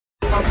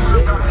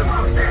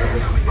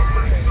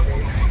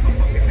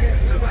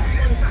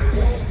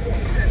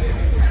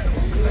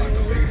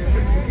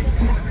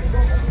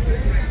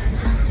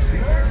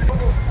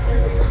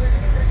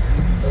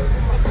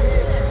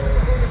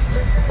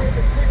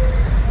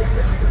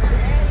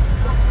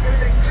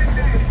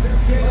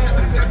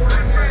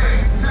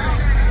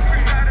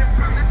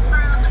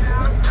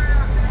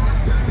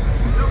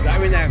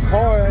Driving that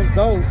car, that's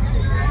dope.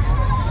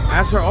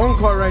 That's her own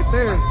car right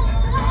there.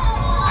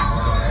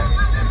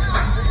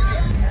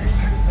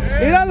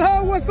 Hey,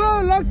 what's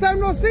up? Long time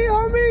no see,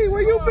 homie.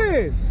 Where you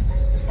been?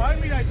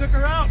 Finally, I took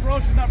her out, bro.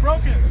 She's not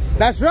broken.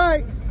 That's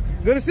right.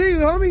 Good to see you,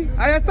 homie.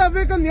 I está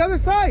Vic on the other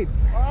side.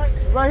 All right.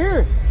 Right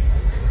here.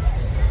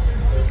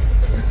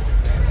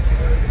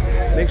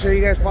 Make sure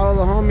you guys follow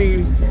the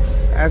homie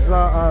as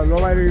a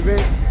lowrider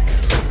event.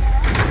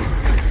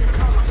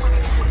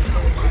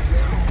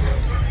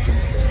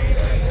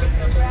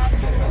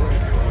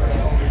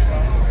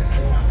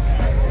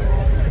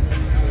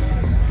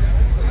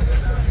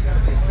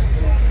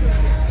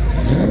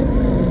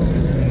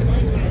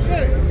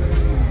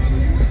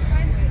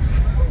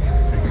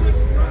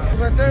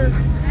 Right there. That's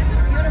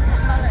a beautiful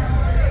color.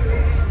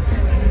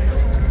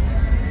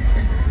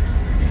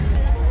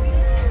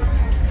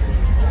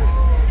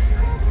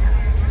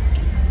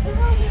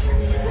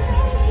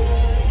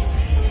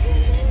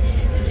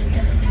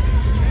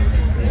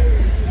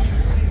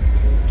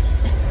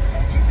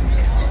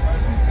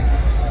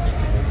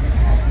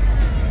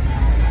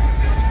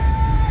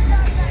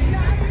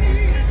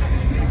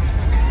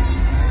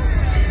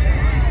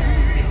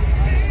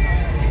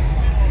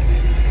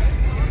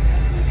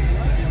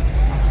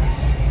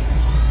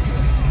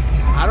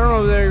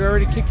 They're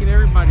already kicking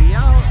everybody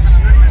out.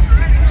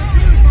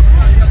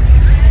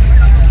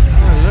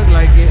 Doesn't look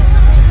like it.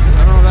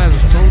 I don't know, that's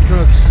tow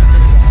trucks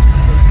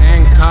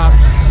and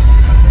cops.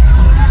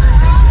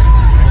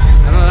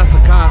 I know that's a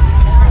cop.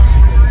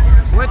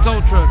 With tow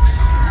trucks.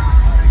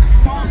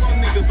 All y'all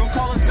niggas, don't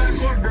call us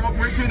back, bro.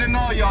 Richer than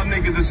all y'all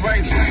niggas, it's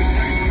right.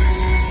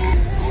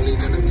 Only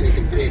when I'm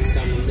taking pics,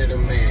 I'm a little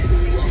man.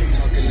 Well, I'm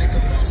talking like a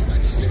boss, I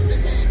just lift a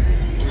hand.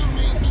 3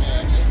 million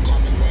cash, call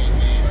me Rain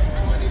Man.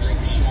 Money like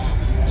a shot.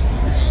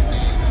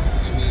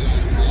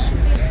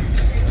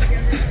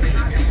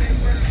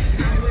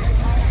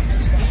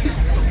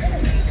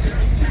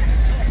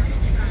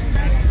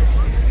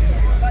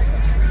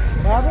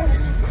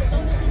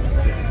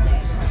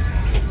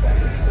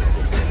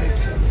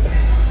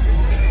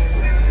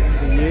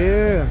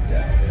 Yeah.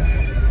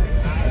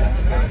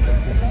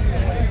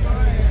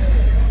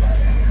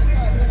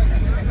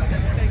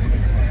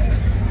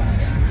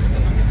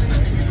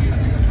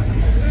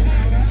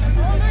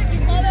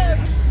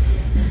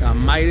 A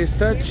Midas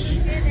touch.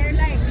 They're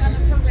like on a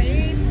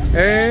parade.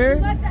 Hey.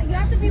 You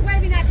have to be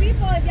waving at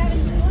people if you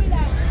haven't been doing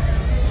that.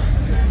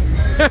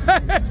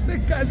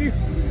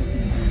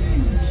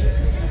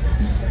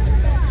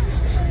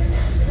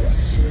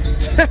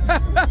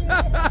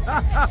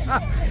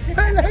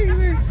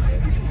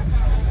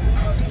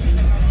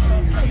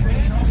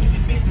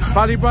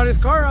 Probably brought his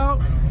car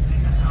out.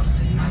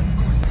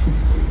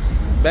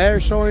 Bear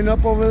showing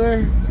up over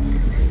there.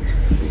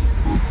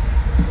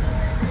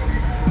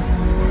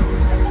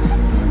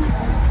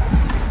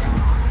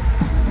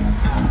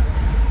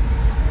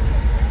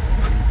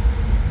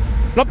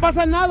 No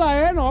pasa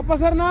nada, no va a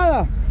pasar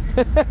nada.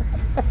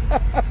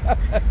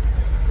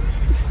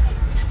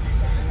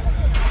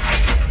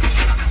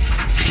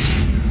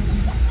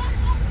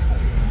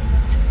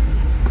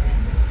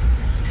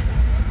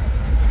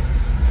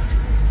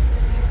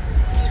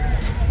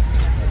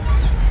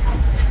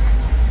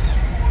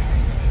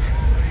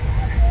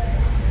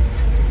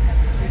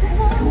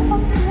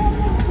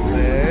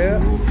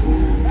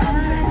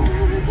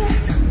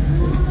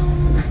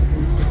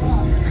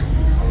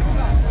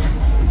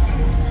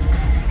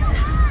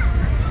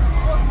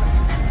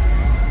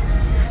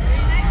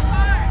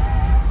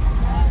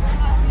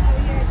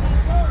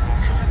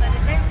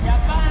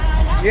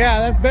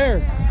 Yeah, that's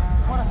Bear.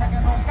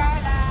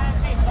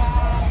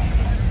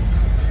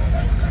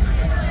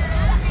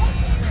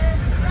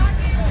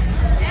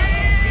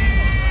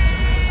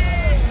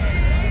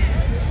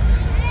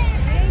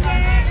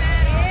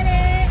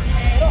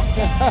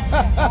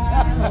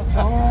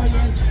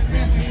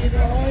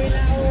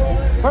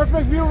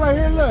 Perfect view right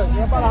here, look.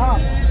 You're about to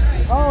hop.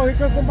 Oh, here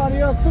comes somebody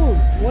else too.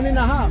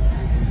 1.5.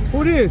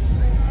 Who this?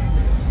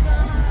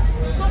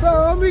 So,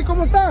 homie,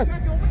 ¿cómo estás?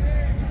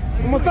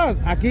 ¿Cómo estás?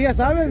 Aquí ya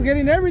sabes,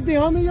 getting everything,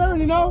 homie. You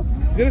already know.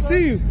 Good to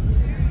see you.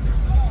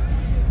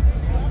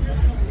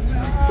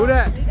 Who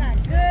that? We got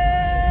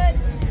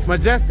good.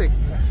 Majestic.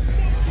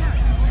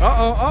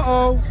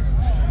 Uh-oh.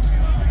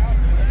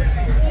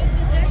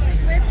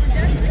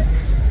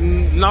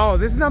 No,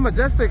 this is not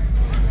Majestic.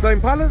 The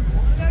Impala.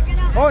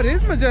 Oh, it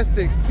is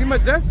Majestic. See,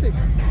 Majestic.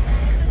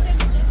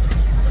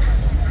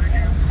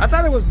 I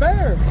thought it was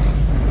Bear.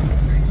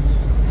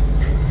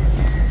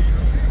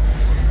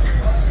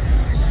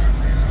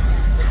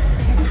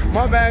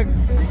 My bag.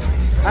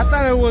 I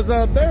thought it was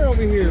a Bear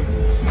over here.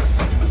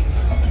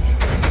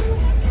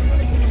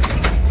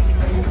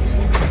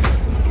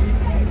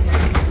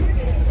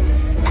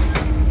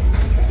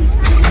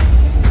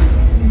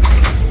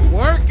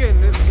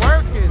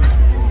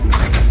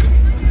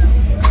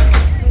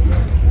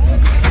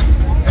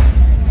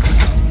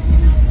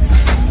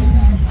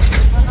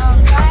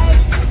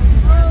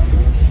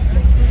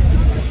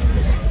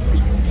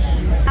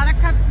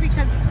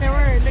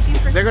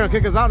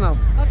 kick us out now.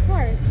 Of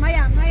course.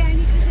 Maya, I need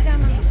you to sit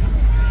down, mommy.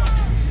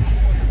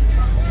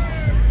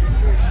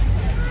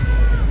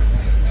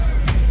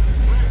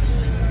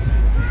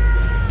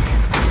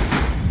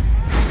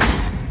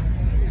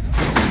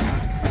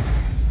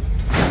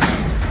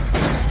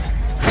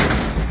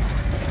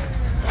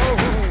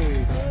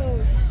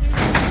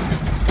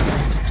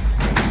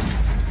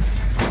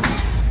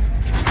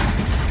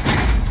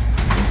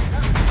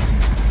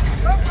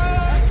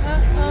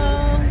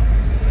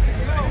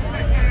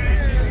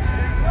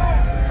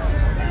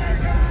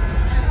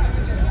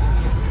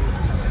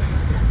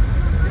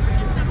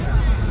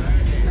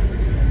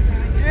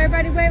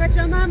 Everybody wave at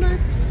your mama.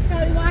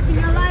 Probably watching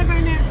your live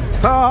right now.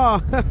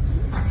 Oh.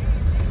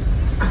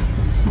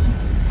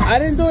 I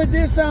didn't do it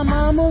this time,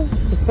 mama.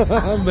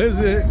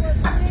 Visit.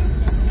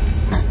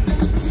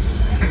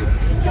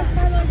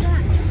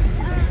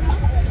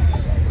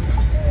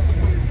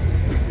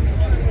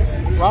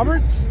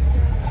 Roberts?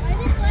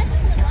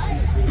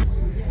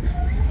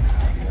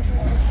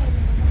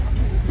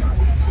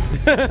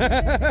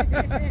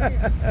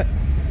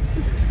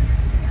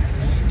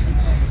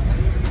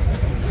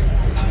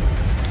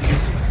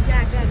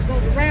 Go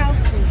to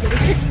Ralph's.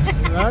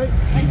 Right?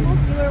 That's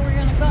mostly where we're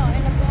gonna go.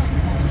 End up going.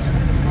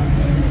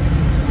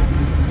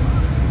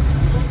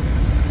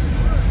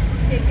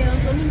 Que quedó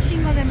con un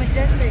chingo de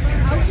Majestic.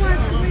 How was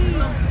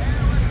sweet.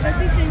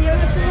 Así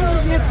señora, tú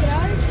nos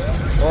atrás.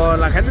 Oh,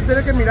 la gente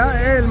tiene que mirar,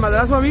 el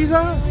madrazo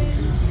avisa.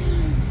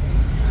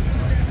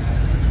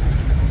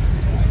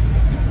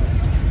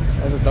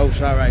 That's a dope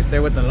shot right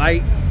there with the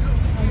light.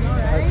 I know,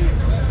 right?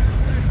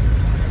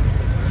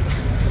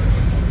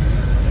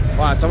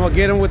 Watch, I'm gonna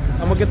get him with,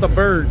 I'm gonna get the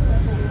bird.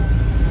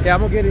 Yeah,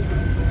 I'm gonna get it.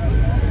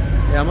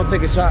 Yeah, I'm gonna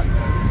take a shot.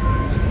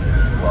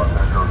 Los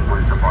Angeles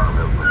Police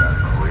Department, we got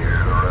to clear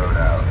the road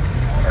out.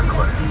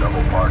 Everybody's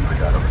double parked, we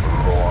got to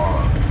move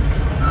along.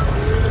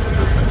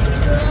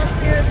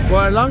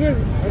 Well, as long as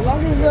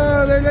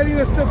they're letting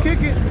us still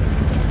kick it.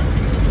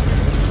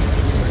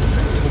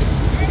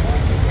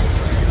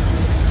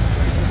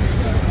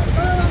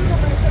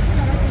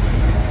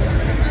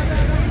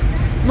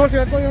 No,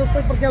 cierto, yo no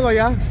estoy parqueado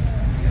allá.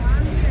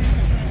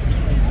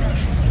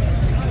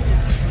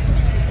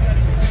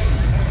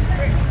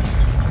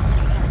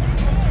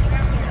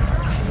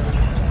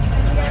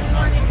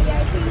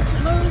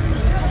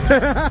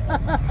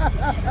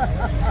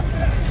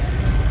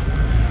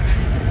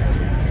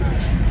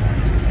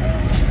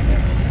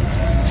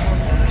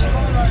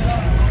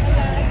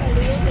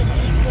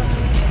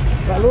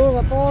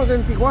 Saludos a todos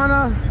en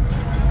Tijuana.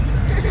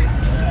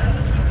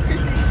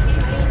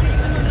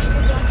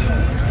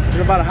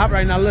 You're about to hop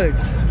right now, look.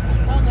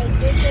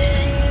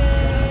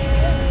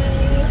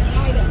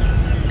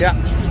 Yeah,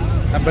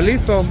 I believe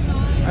so.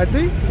 I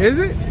think, is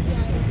it?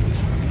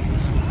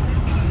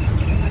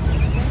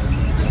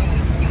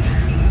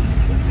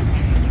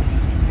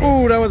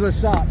 Ooh, that was a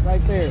shot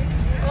right there.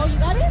 Oh, you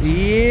got it?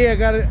 Yeah, I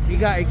got it.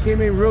 It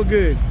came in real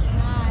good.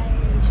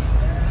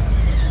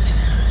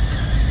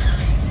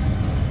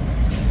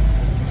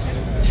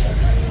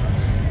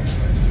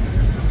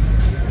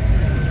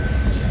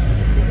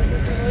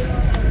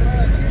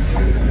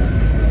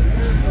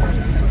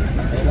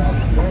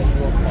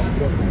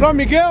 No,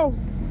 Miguel.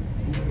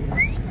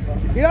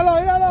 Míralo,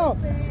 míralo.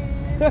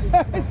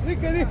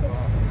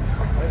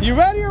 You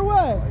ready or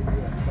what?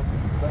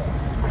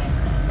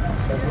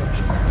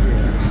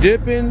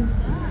 Dipping.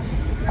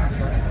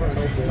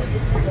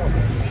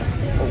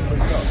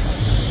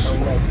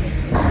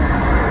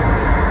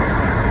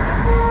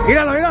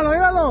 Míralo, míralo,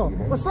 míralo.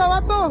 What's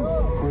up, vato?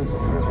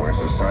 Where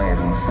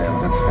society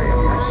sends its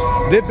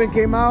failures. Dipping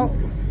came out.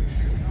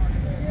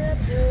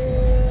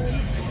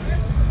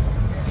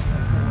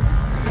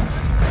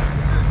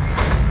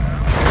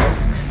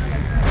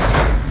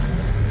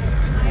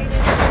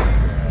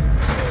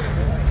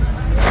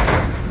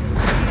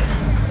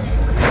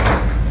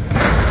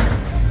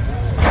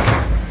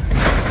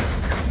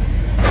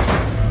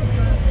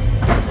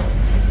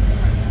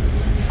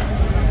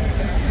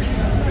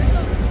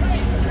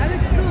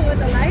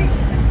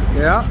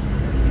 Yeah.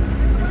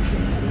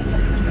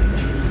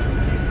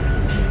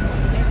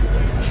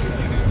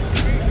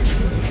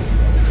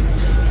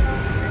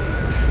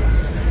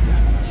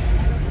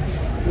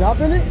 You hop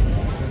in it?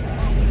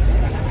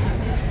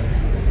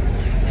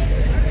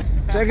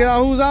 Check it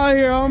out, who's out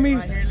here, homies?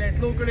 Out here, let's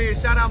lucrative.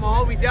 Shout out my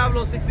homie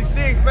Diablo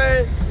 666,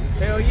 man.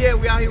 Hell yeah,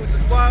 we out here with the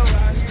squad, we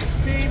out here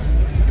with the team.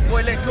 Your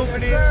boy Lex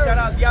Lucrative. Shout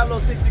out Diablo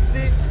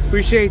 666.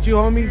 Appreciate you,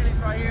 homies.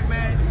 Right here,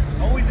 man.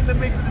 Always in the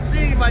mix of the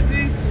scene, my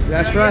G.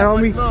 That's right,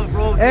 homie. Much love,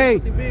 bro. Hey.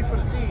 Something big for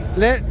the scene.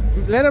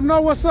 Let them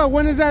know what's up.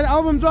 When is that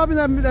album dropping?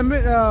 We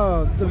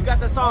got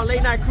the song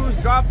Late Night Cruise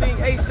dropping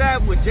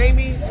ASAP with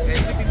Jamie and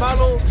Sippy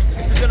Malo.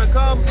 This is gonna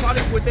come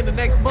probably within the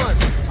next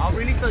month. I'll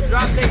release a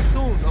drop date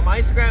soon on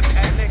my Instagram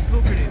at Lex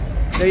Lucrative.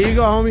 There you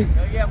go, homie.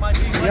 Hell yeah, my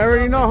G. You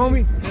already know,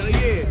 homie. Hell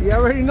yeah. You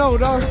already know,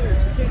 dog.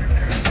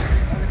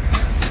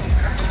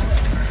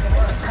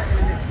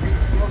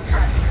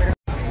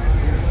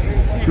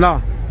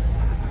 No.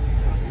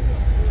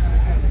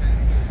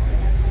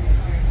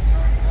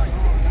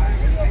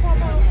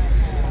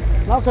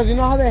 No, because you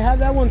know how they have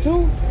that one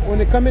too? When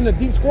they come in the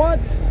deep squad?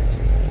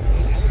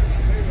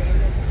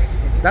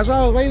 That's why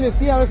I was waiting to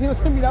see. A ver si no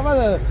se miraba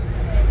the...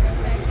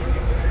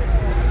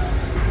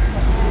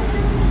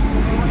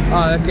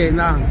 Oh, okay,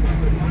 nah.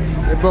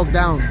 It broke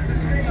down. Too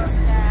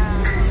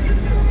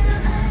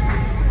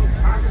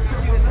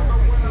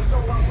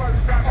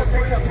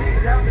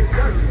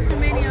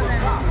many of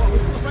them.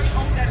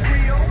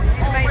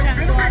 Everybody's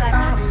trying to go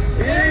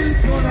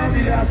out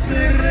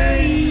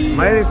like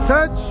Midas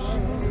Touch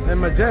and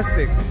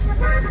Majestic.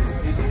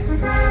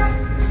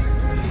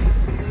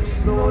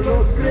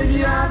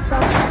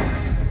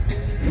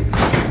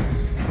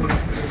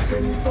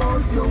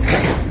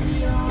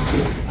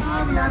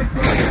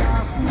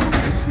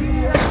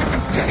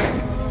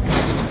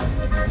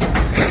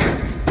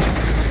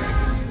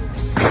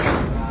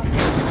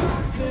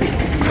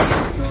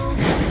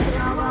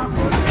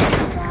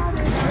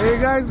 There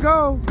you guys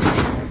go.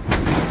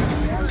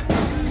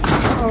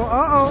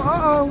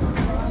 Uh-oh.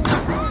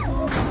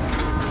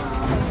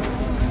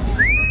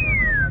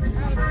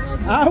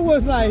 I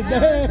was like,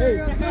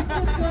 hey.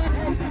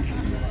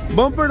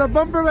 Bumper to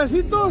bumper,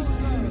 besitos.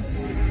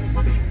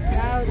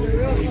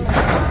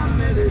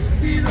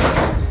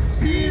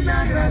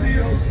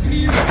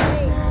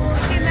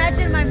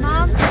 Imagine my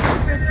mom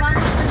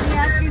responding to me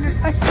asking her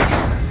question.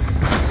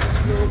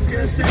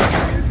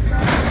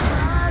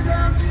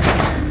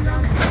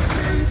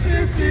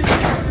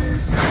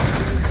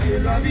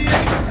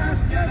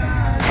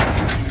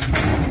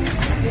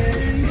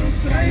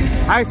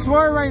 I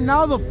swear right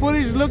now the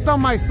footage looked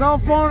on my cell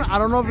phone. I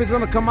don't know if it's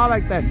gonna come out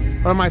like that,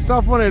 but on my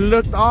cell phone it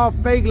looked all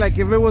fake, like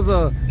if it was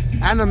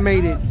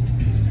animated.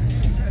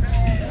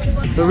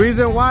 The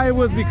reason why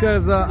was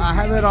because I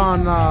have it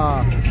on.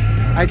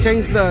 I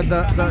changed the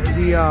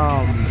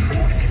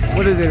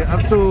what is it,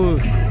 up to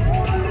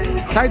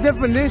high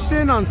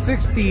definition on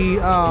 60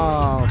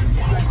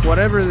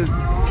 whatever.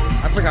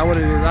 I forgot what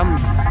it is.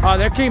 Oh,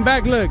 they came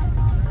back. Look,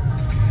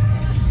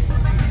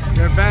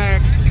 they're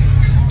back.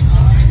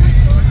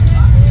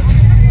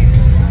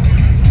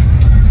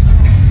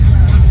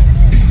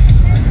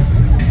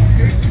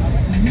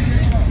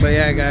 But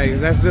yeah,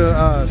 guys, that's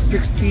the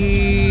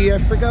 60, I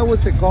forgot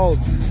what's it called,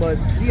 but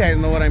you guys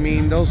know what I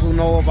mean. Those who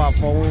know about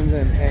phones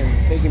and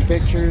taking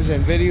pictures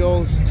and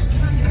videos.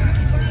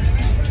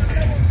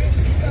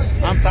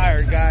 I'm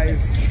tired,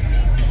 guys.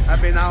 I've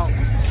been out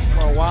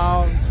for a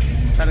while,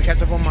 trying to catch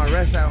up on my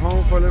rest at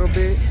home for a little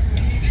bit.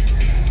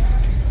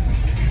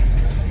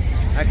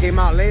 I came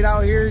out late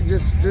out here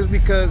just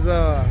because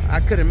I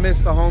couldn't miss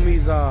the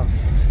homies, the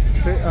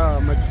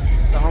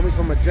homies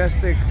from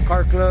Majestic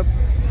Car Club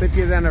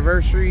 50th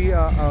anniversary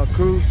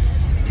cruise.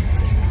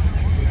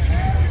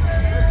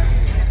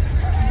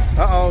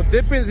 Uh-oh,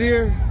 Dippin's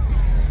here.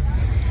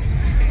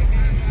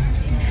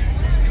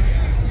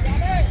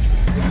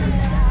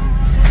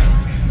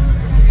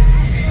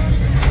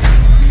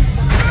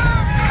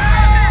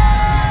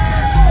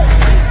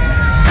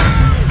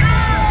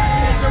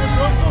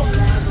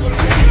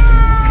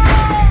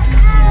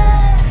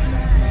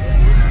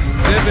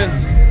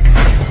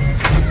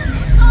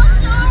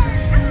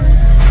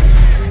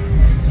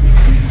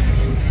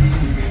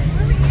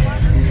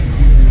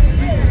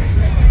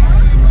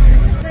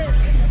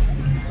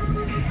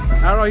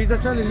 He's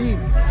just trying to leave.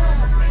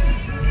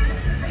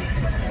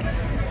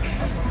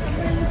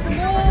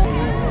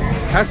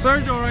 That's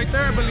Sergio right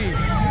there, I believe.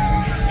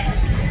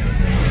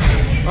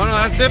 Oh no,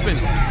 that's Dippin.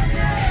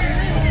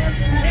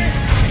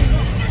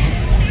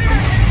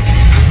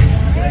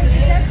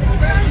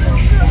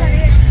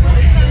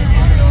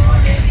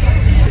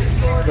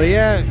 But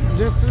yeah,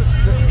 just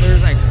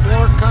there's like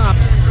 4 cops.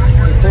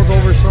 They pulled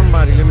over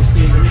somebody. Let me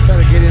see. Let me try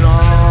to get in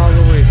all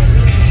the way.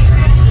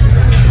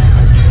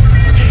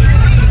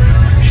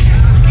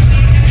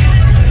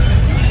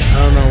 I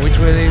don't know which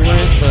way they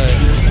went, but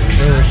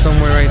they were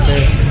somewhere right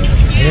there.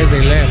 I guess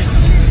they left.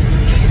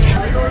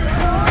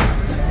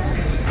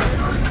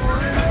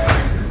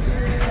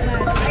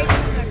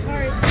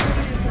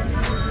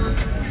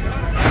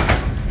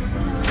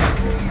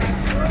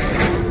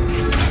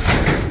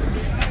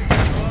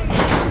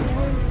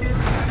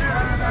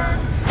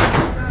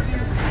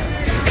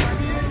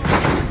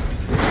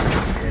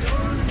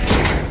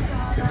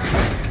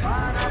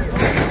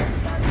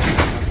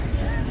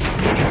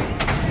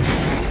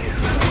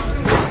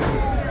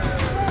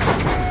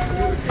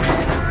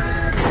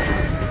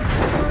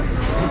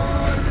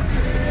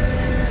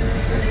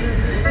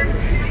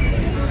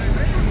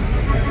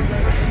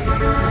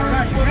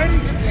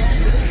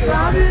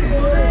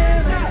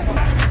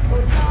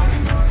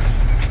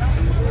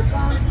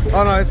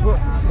 Oh no,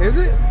 is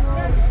it?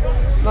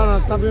 No,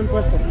 está bien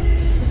puesto.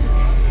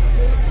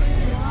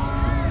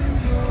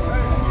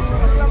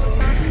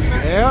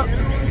 Yeah.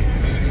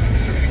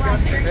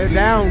 They're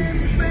down.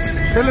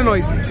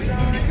 Solenoid.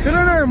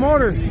 Cylinder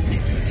motor.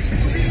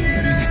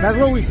 That's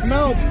what we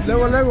smelled.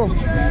 Luego.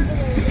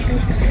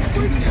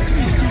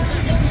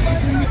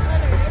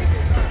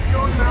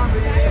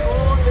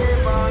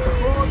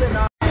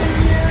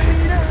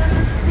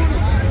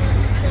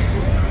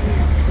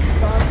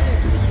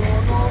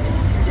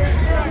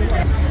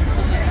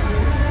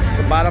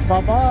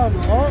 pop off.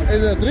 Oh,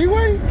 is it a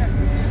three-way?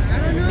 I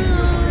don't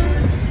know.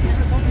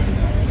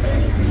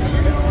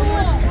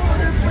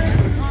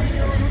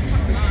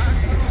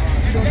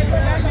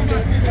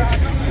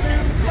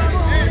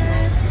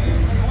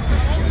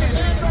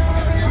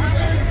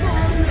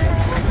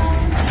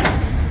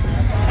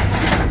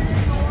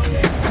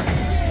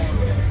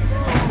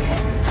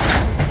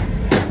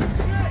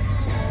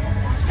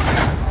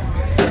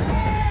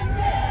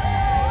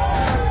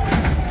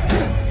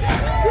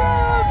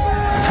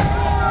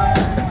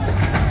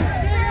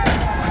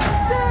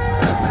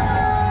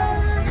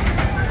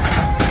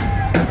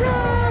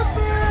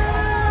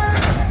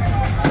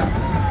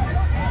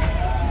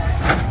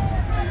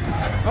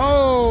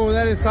 Oh,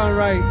 that didn't sound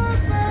right.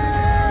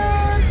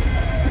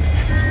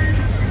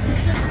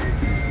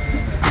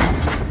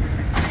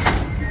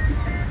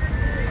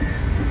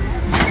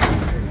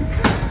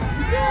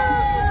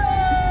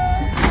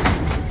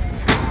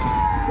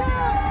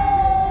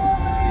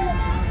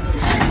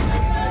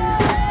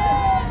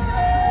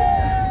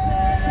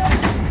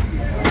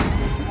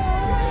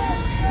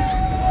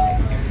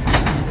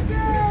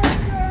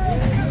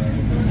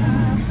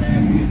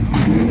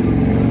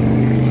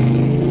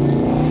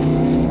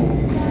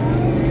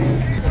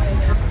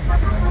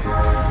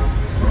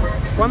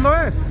 ¿Cuándo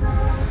es?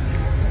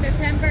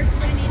 September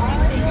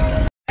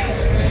 2016.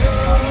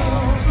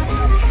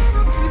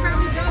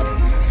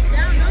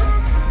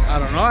 I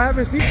don't know, I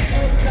haven't seen.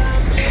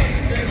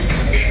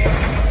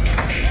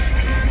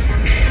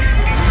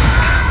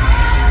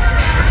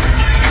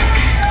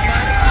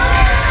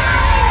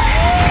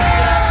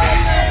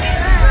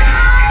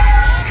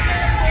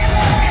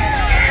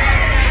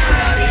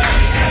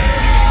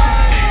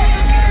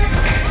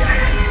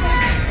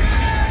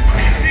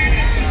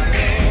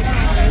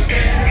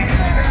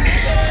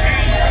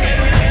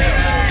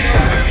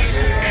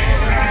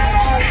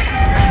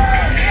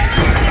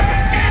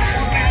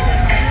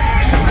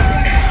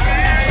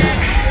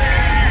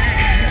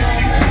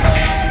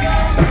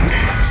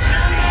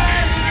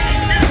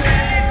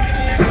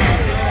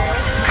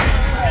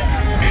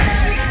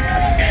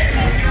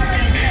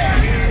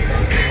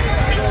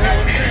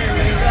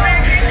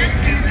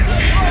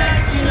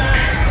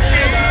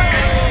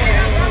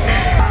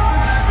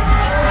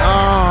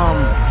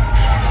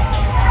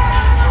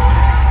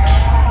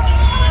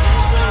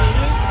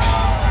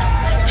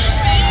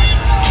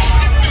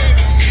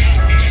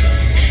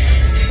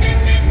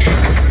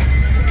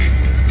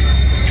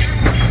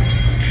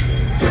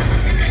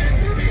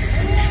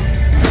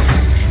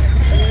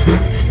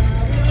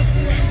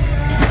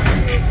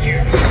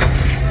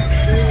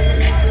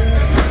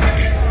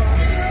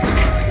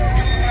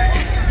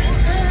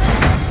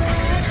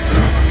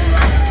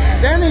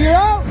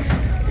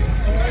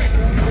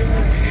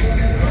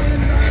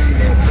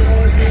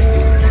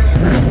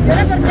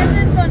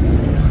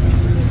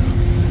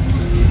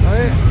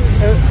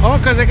 Oh,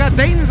 because they got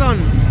Dayton's on.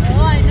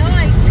 Oh, I know,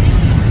 I see.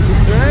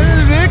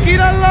 Hey, Vic,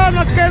 míralo,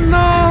 no que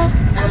no.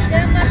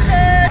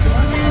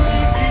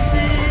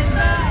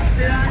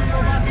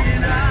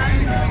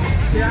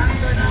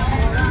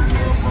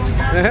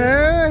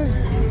 Hey.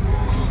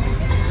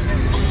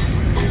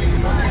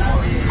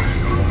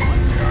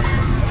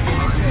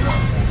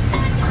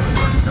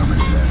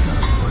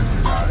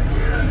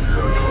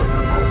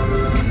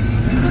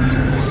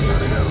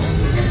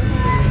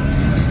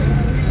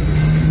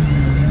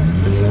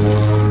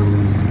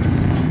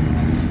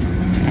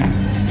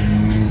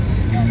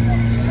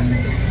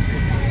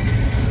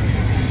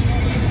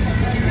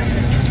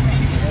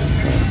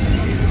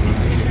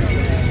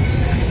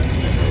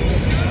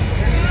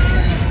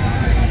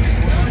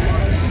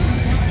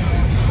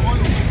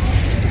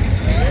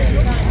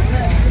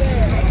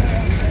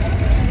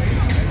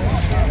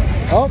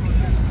 Oh,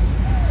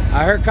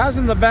 I heard cars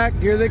in the back.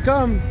 Here they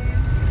come.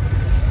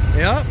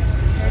 Yep.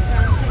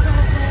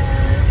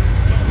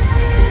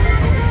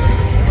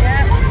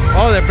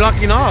 Oh, they're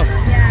blocking off.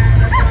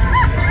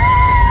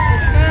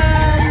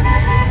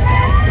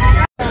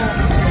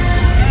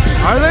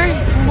 Are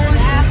they?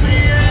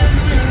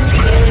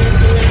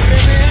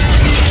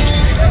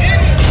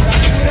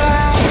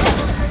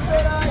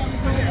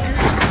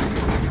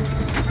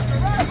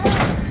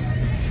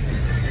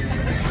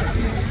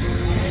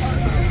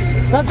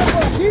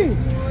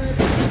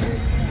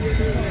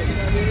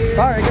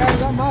 Sorry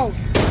guys, I'm out.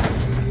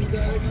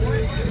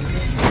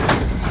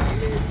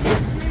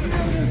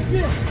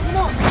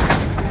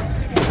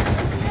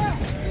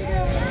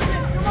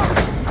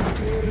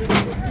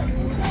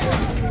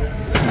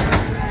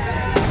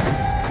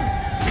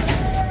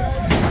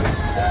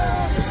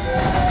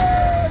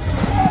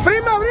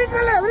 Prima,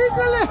 bríncale,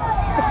 bríncale.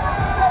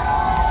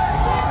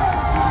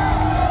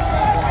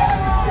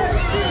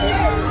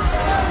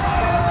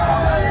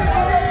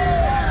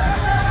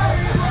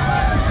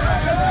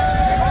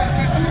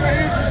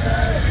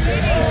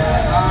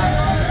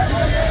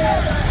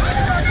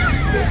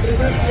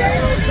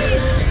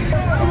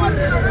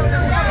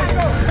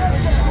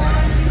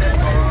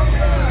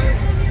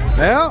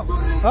 Yeah.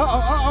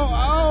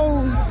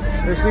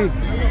 Let's see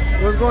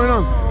what's going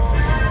on.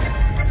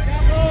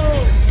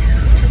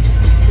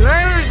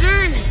 Later, G.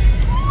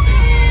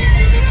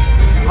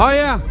 Oh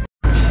yeah.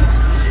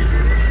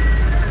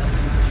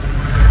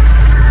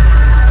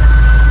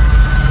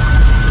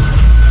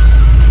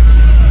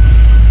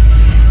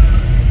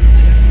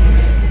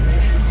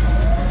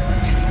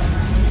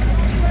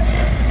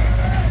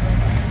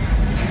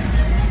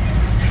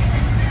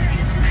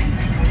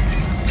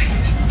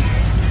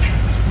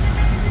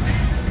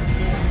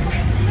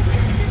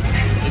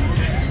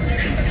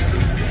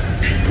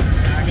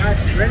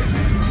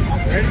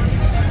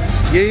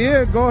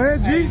 Yeah, go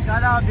ahead, G. Hey,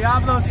 shout out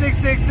Diablo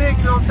 666,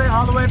 you know what I'm saying,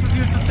 all the way from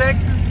Houston,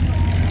 Texas.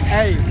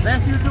 Hey,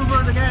 best YouTuber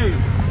in the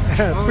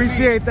game.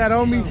 Appreciate that,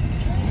 homie.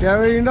 You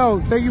already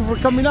know. Thank you for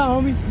coming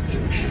out, homie.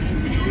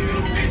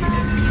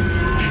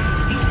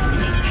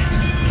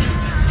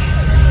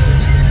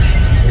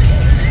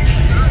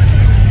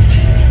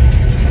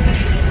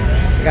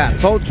 Got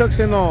tow trucks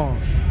and all.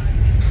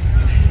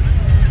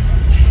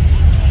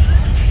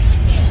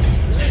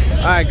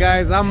 Alright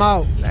guys, I'm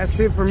out. That's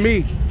it for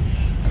me.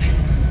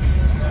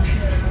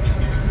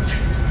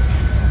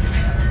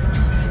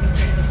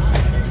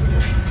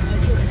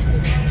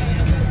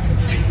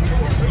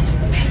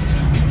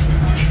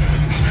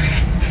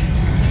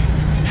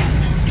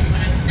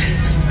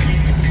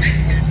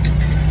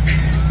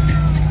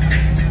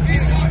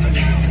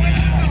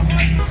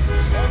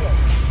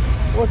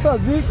 What's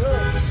up, Zeke?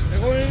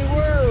 Going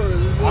anywhere?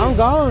 I'm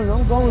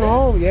going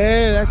home.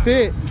 Yeah, that's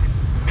it.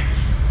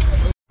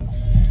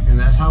 And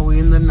that's how we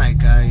end the night,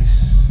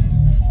 guys.